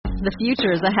The future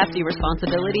is a hefty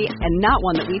responsibility and not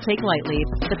one that we take lightly.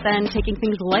 But then, taking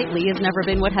things lightly has never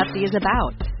been what Hefty is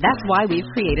about. That's why we've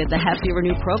created the Hefty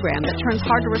Renew program that turns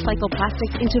hard-to-recycle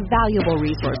plastics into valuable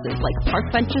resources like park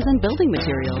benches and building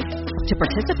materials. To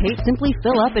participate, simply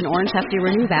fill up an orange Hefty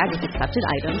Renew bag with accepted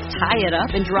items, tie it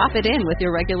up, and drop it in with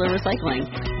your regular recycling.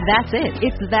 That's it.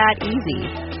 It's that easy.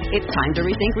 It's time to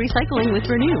rethink recycling with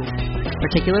Renew.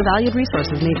 Particular valued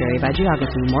resources may vary by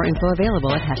geography. More info available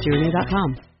at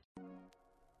heftyrenew.com.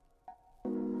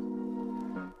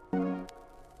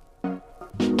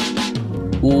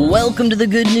 Welcome to the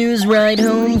Good News Ride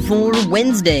Home for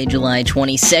Wednesday, July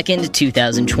 22nd,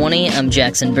 2020. I'm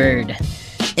Jackson Bird.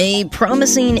 A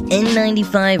promising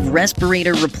N95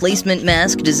 respirator replacement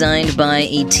mask designed by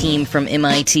a team from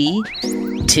MIT.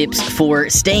 Tips for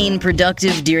staying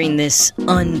productive during this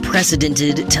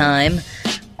unprecedented time.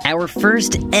 Our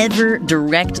first ever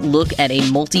direct look at a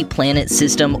multi-planet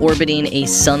system orbiting a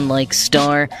sun-like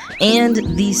star, and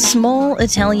the small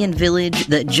Italian village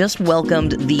that just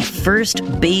welcomed the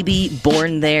first baby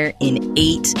born there in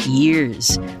 8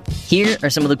 years. Here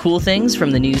are some of the cool things from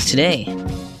the news today.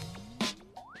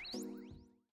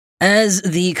 As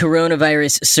the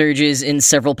coronavirus surges in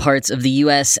several parts of the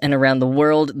U.S. and around the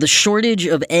world, the shortage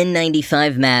of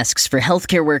N95 masks for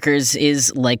healthcare workers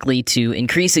is likely to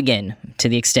increase again, to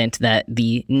the extent that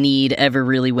the need ever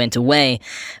really went away.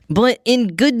 But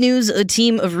in good news, a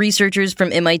team of researchers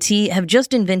from MIT have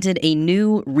just invented a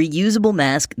new reusable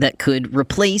mask that could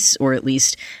replace, or at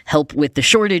least help with the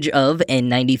shortage of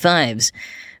N95s.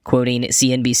 Quoting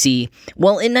CNBC,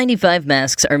 while N95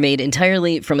 masks are made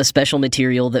entirely from a special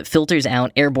material that filters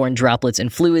out airborne droplets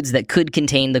and fluids that could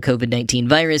contain the COVID-19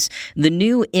 virus, the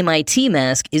new MIT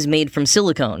mask is made from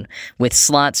silicone, with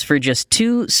slots for just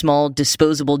 2 small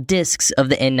disposable discs of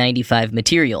the N95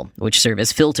 material, which serve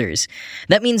as filters.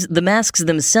 That means the masks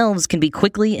themselves can be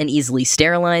quickly and easily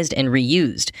sterilized and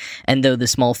reused. And though the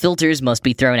small filters must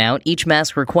be thrown out, each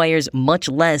mask requires much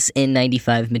less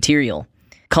N95 material.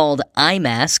 Called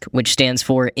iMask, which stands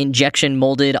for Injection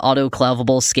Molded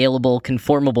Autoclavable Scalable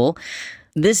Conformable,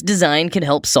 this design can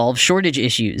help solve shortage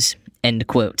issues. End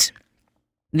quote.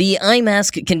 The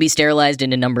iMask can be sterilized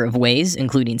in a number of ways,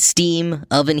 including steam,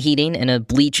 oven heating, and a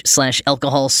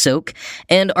bleach/alcohol soak,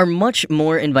 and are much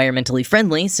more environmentally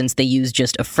friendly since they use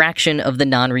just a fraction of the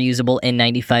non-reusable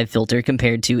N95 filter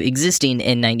compared to existing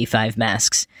N95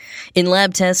 masks. In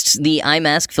lab tests, the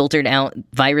iMask filtered out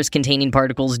virus-containing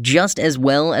particles just as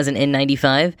well as an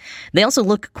N95. They also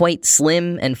look quite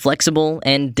slim and flexible,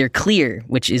 and they're clear,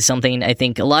 which is something I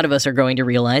think a lot of us are going to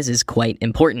realize is quite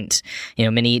important.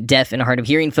 Many deaf and hard of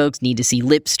hearing folks need to see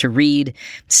lips to read.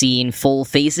 Seeing full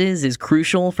faces is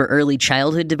crucial for early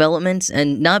childhood development,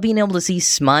 and not being able to see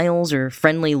smiles or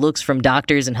friendly looks from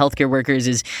doctors and healthcare workers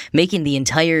is making the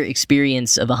entire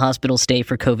experience of a hospital stay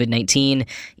for COVID-19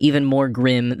 even more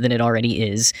grim than it already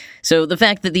is. So the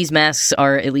fact that these masks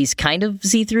are at least kind of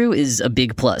see-through is a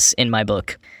big plus in my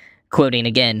book. Quoting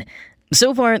again,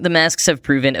 so far, the masks have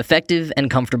proven effective and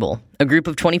comfortable. A group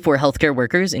of 24 healthcare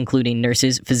workers, including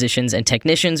nurses, physicians, and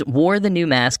technicians, wore the new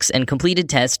masks and completed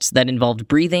tests that involved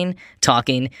breathing,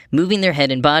 talking, moving their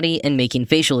head and body, and making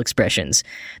facial expressions.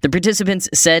 The participants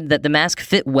said that the mask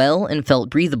fit well and felt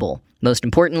breathable. Most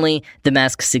importantly, the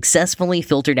mask successfully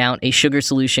filtered out a sugar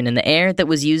solution in the air that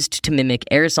was used to mimic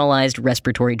aerosolized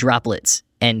respiratory droplets.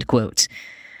 End quote.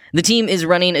 The team is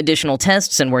running additional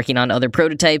tests and working on other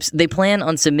prototypes. They plan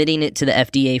on submitting it to the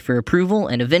FDA for approval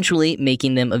and eventually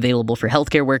making them available for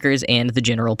healthcare workers and the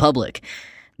general public.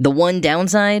 The one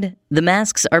downside, the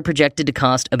masks are projected to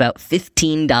cost about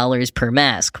 $15 per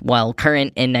mask, while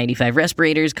current N95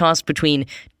 respirators cost between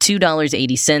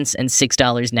 $2.80 and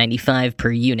 $6.95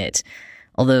 per unit.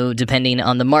 Although, depending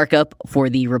on the markup for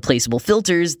the replaceable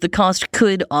filters, the cost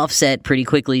could offset pretty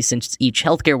quickly since each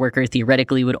healthcare worker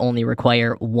theoretically would only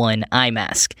require one eye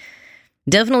mask.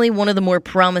 Definitely one of the more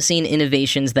promising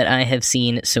innovations that I have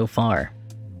seen so far.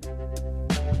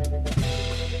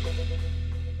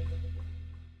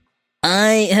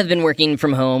 I have been working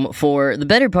from home for the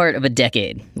better part of a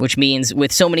decade, which means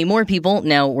with so many more people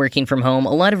now working from home,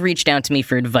 a lot have reached out to me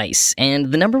for advice.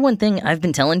 And the number one thing I've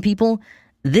been telling people,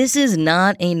 this is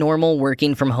not a normal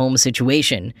working from home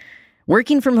situation.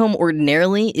 Working from home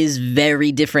ordinarily is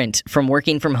very different from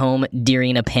working from home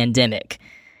during a pandemic.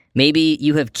 Maybe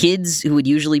you have kids who would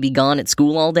usually be gone at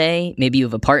school all day. Maybe you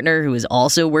have a partner who is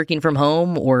also working from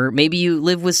home, or maybe you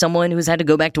live with someone who's had to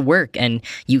go back to work and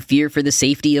you fear for the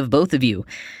safety of both of you.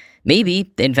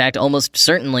 Maybe, in fact, almost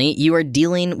certainly, you are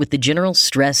dealing with the general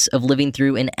stress of living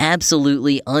through an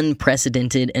absolutely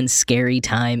unprecedented and scary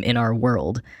time in our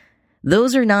world.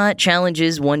 Those are not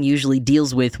challenges one usually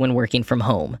deals with when working from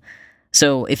home.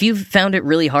 So if you've found it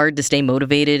really hard to stay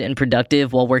motivated and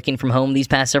productive while working from home these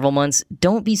past several months,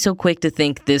 don't be so quick to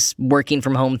think this working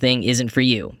from home thing isn't for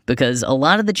you, because a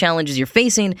lot of the challenges you're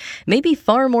facing may be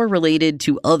far more related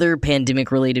to other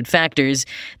pandemic-related factors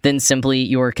than simply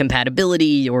your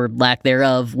compatibility or lack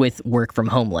thereof with work from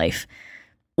home life.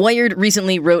 Wired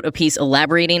recently wrote a piece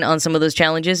elaborating on some of those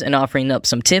challenges and offering up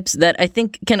some tips that I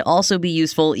think can also be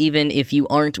useful even if you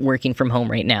aren't working from home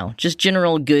right now. Just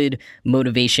general good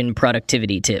motivation,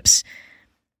 productivity tips.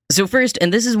 So first,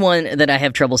 and this is one that I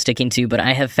have trouble sticking to, but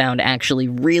I have found actually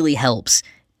really helps,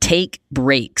 take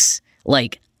breaks.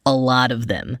 Like, a lot of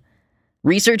them.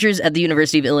 Researchers at the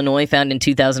University of Illinois found in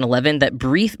 2011 that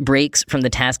brief breaks from the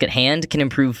task at hand can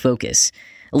improve focus.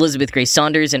 Elizabeth Grace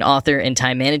Saunders, an author and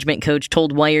time management coach,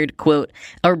 told Wired, quote,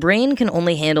 "Our brain can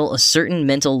only handle a certain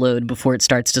mental load before it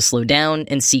starts to slow down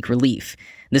and seek relief.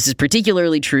 This is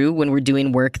particularly true when we're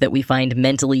doing work that we find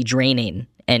mentally draining,"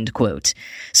 end quote.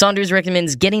 Saunders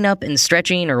recommends getting up and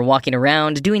stretching or walking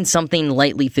around, doing something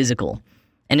lightly physical.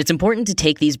 And it's important to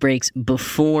take these breaks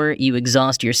before you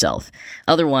exhaust yourself.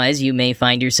 Otherwise, you may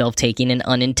find yourself taking an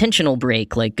unintentional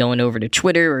break, like going over to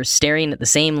Twitter or staring at the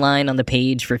same line on the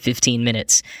page for 15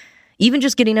 minutes. Even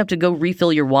just getting up to go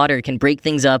refill your water can break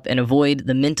things up and avoid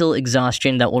the mental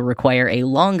exhaustion that will require a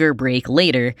longer break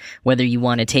later, whether you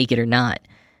want to take it or not.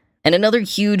 And another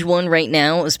huge one right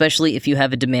now, especially if you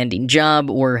have a demanding job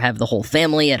or have the whole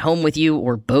family at home with you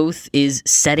or both, is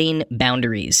setting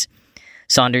boundaries.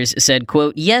 Saunders said,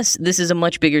 quote, "Yes, this is a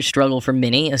much bigger struggle for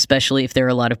many, especially if there are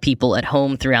a lot of people at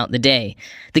home throughout the day.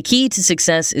 The key to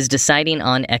success is deciding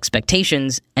on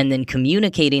expectations and then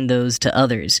communicating those to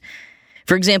others.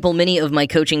 For example, many of my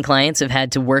coaching clients have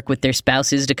had to work with their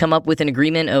spouses to come up with an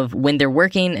agreement of when they're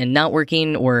working and not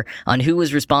working, or on who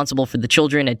is responsible for the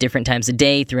children at different times of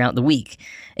day throughout the week.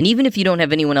 And even if you don't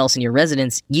have anyone else in your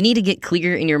residence, you need to get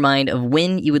clear in your mind of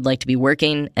when you would like to be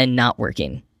working and not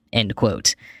working," end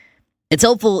quote. It's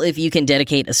helpful if you can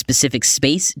dedicate a specific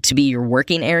space to be your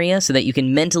working area so that you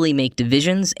can mentally make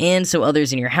divisions and so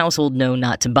others in your household know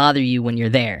not to bother you when you're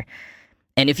there.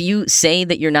 And if you say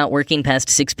that you're not working past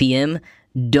 6 p.m.,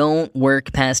 don't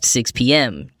work past 6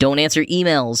 p.m. Don't answer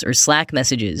emails or Slack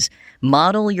messages.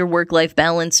 Model your work-life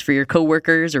balance for your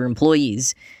coworkers or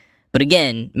employees. But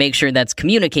again, make sure that's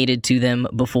communicated to them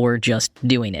before just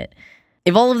doing it.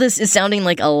 If all of this is sounding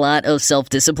like a lot of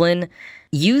self-discipline,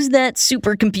 use that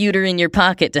supercomputer in your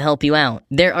pocket to help you out.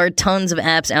 There are tons of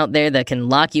apps out there that can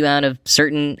lock you out of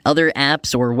certain other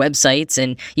apps or websites,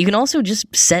 and you can also just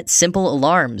set simple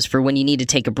alarms for when you need to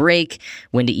take a break,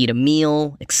 when to eat a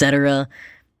meal, etc.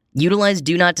 Utilize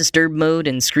Do Not Disturb mode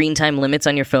and screen time limits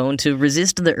on your phone to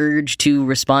resist the urge to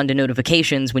respond to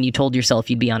notifications when you told yourself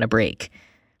you'd be on a break.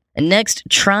 And next,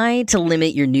 try to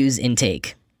limit your news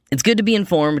intake. It's good to be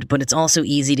informed, but it's also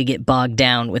easy to get bogged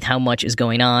down with how much is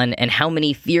going on and how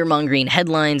many fear-mongering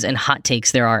headlines and hot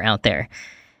takes there are out there.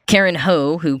 Karen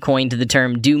Ho, who coined the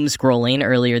term doom scrolling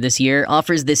earlier this year,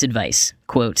 offers this advice,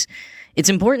 quote, "It's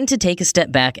important to take a step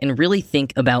back and really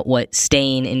think about what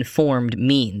staying informed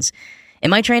means.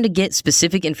 Am I trying to get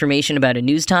specific information about a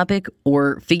news topic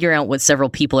or figure out what several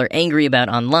people are angry about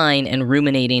online and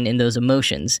ruminating in those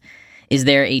emotions? Is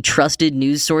there a trusted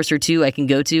news source or two I can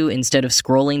go to instead of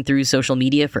scrolling through social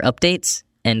media for updates?"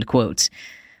 End quote.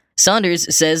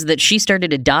 Saunders says that she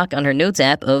started a doc on her notes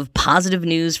app of positive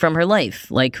news from her life,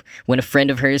 like when a friend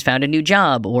of hers found a new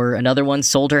job or another one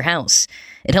sold her house.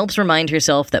 It helps remind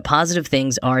herself that positive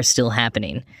things are still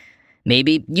happening.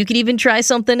 Maybe you could even try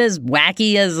something as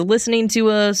wacky as listening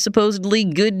to a supposedly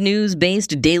good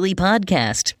news-based daily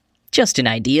podcast. Just an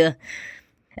idea.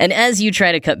 And as you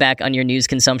try to cut back on your news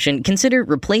consumption, consider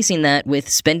replacing that with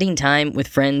spending time with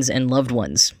friends and loved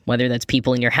ones, whether that's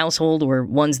people in your household or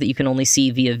ones that you can only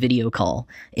see via video call.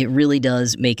 It really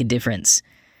does make a difference.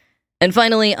 And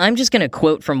finally, I'm just going to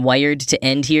quote from Wired to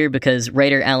end here because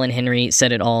writer Alan Henry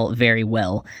said it all very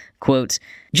well. Quote,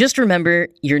 "Just remember,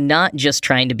 you're not just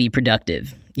trying to be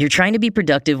productive. You're trying to be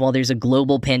productive while there's a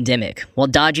global pandemic, while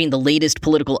dodging the latest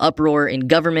political uproar in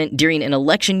government during an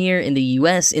election year in the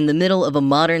U.S. in the middle of a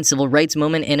modern civil rights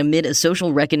moment and amid a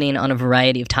social reckoning on a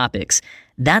variety of topics.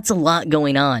 That's a lot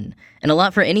going on, and a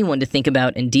lot for anyone to think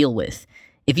about and deal with.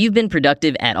 If you've been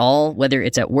productive at all, whether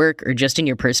it's at work or just in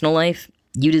your personal life,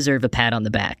 you deserve a pat on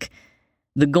the back.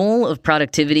 The goal of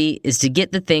productivity is to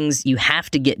get the things you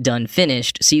have to get done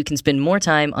finished so you can spend more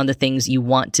time on the things you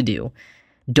want to do.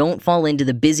 Don't fall into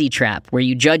the busy trap where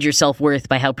you judge your self-worth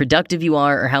by how productive you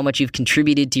are or how much you've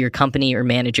contributed to your company or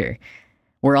manager.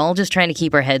 We're all just trying to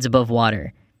keep our heads above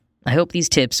water. I hope these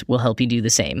tips will help you do the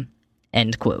same."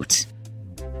 End quote.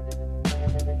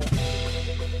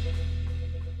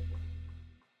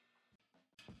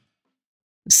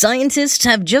 Scientists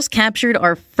have just captured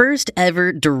our first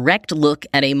ever direct look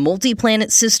at a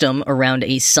multi-planet system around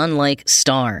a sun-like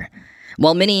star.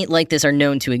 While many like this are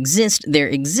known to exist, their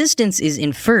existence is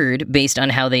inferred based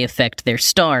on how they affect their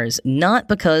stars, not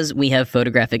because we have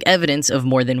photographic evidence of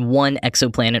more than one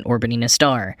exoplanet orbiting a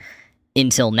star.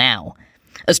 Until now.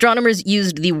 Astronomers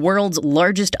used the world's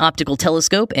largest optical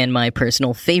telescope and my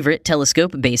personal favorite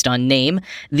telescope based on name,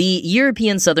 the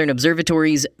European Southern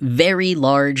Observatory's Very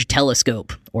Large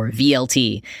Telescope, or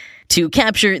VLT, to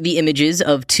capture the images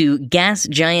of two gas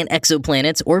giant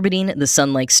exoplanets orbiting the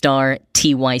sun-like star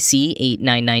TYC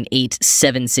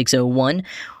 89987601,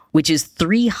 which is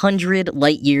 300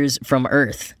 light-years from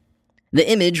Earth. The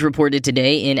image, reported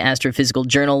today in Astrophysical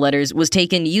Journal letters, was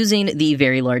taken using the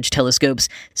Very Large Telescope's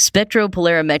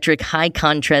Spectropolarimetric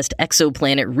High-Contrast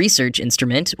Exoplanet Research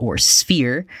Instrument, or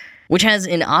SPHERE, which has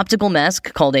an optical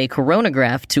mask called a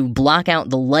coronagraph to block out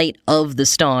the light of the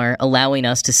star, allowing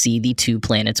us to see the two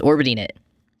planets orbiting it.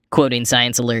 Quoting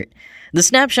Science Alert, "The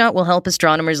snapshot will help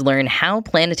astronomers learn how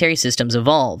planetary systems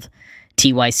evolve.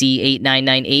 TYC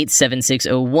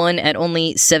 89987601 at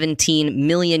only 17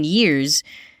 million years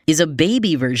is a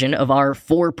baby version of our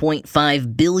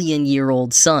 4.5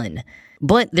 billion-year-old sun.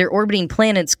 But their orbiting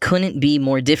planets couldn't be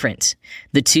more different.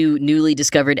 The two newly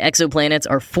discovered exoplanets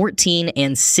are 14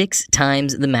 and 6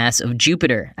 times the mass of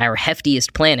Jupiter, our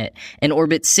heftiest planet, and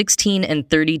orbit 16 and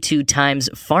 32 times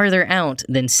farther out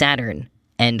than Saturn."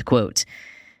 End quote.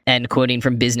 And quoting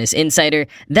from Business Insider,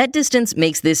 "That distance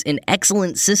makes this an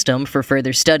excellent system for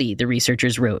further study," the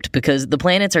researchers wrote, "because the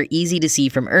planets are easy to see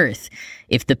from Earth.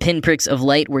 If the pinpricks of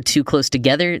light were too close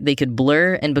together, they could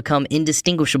blur and become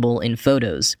indistinguishable in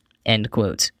photos." End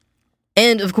quote.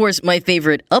 And, of course, my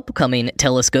favorite upcoming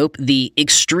telescope, the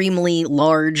Extremely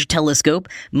Large Telescope,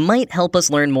 might help us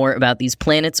learn more about these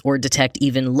planets or detect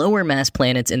even lower mass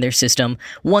planets in their system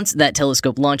once that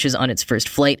telescope launches on its first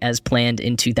flight as planned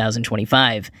in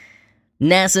 2025.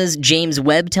 NASA's James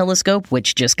Webb Telescope,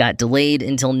 which just got delayed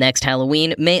until next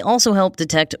Halloween, may also help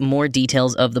detect more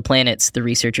details of the planets, the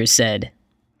researchers said.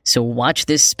 So watch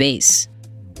this space.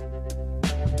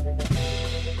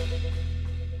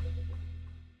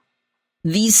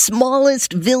 The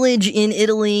smallest village in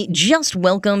Italy just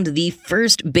welcomed the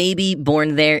first baby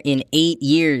born there in 8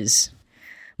 years.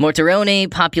 Morterone,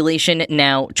 population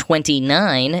now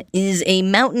 29, is a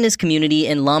mountainous community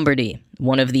in Lombardy,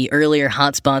 one of the earlier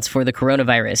hotspots for the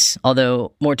coronavirus,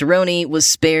 although Morterone was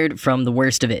spared from the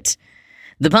worst of it.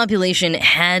 The population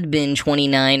had been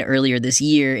 29 earlier this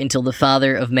year until the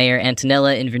father of Mayor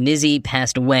Antonella Invernizzi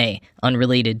passed away,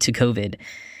 unrelated to COVID.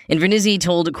 Invernizzi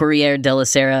told Corriere della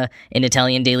Sera, an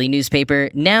Italian daily newspaper,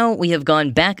 "Now we have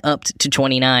gone back up to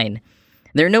 29.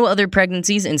 There are no other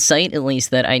pregnancies in sight, at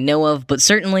least that I know of, but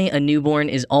certainly a newborn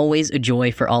is always a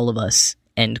joy for all of us."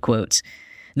 End quote.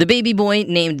 The baby boy,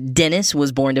 named Dennis,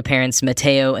 was born to parents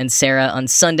Matteo and Sarah on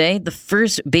Sunday, the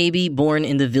first baby born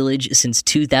in the village since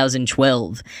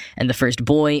 2012, and the first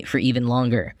boy for even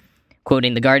longer.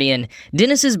 Quoting The Guardian,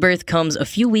 "Dennis's birth comes a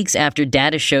few weeks after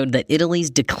data showed that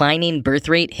Italy's declining birth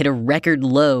rate hit a record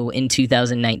low in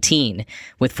 2019,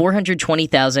 with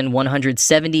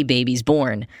 420,170 babies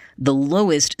born, the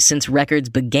lowest since records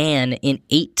began in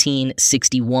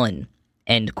 1861.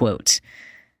 End quote.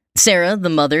 Sarah, the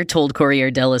mother, told Corriere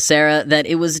della Sera that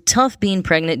it was tough being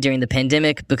pregnant during the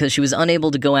pandemic because she was unable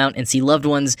to go out and see loved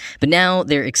ones, but now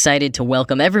they're excited to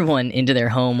welcome everyone into their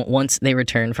home once they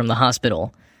return from the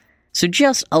hospital. So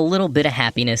just a little bit of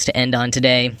happiness to end on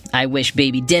today. I wish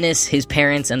baby Dennis, his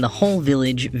parents, and the whole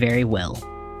village very well.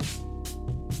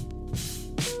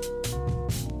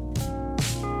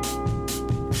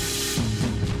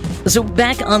 So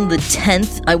back on the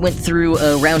 10th, I went through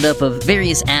a roundup of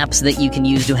various apps that you can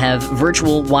use to have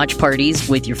virtual watch parties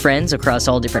with your friends across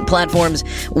all different platforms.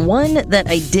 One that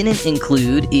I didn't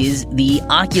include is the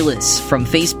Oculus from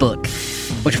Facebook,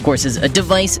 which of course is a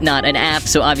device, not an app,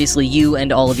 so obviously you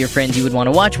and all of your friends you would want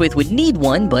to watch with would need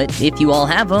one, but if you all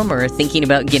have them or are thinking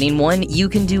about getting one, you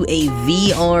can do a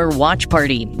VR watch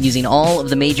party using all of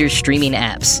the major streaming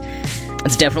apps.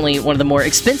 It's definitely one of the more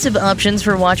expensive options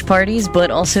for watch parties,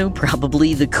 but also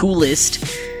probably the coolest.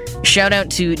 Shout out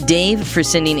to Dave for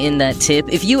sending in that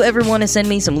tip. If you ever want to send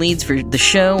me some leads for the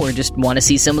show or just want to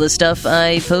see some of the stuff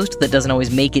I post that doesn't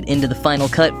always make it into the final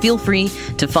cut, feel free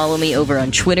to follow me over on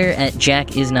Twitter at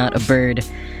JackIsNotABird.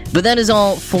 But that is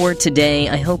all for today.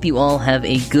 I hope you all have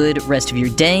a good rest of your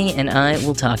day, and I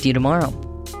will talk to you tomorrow.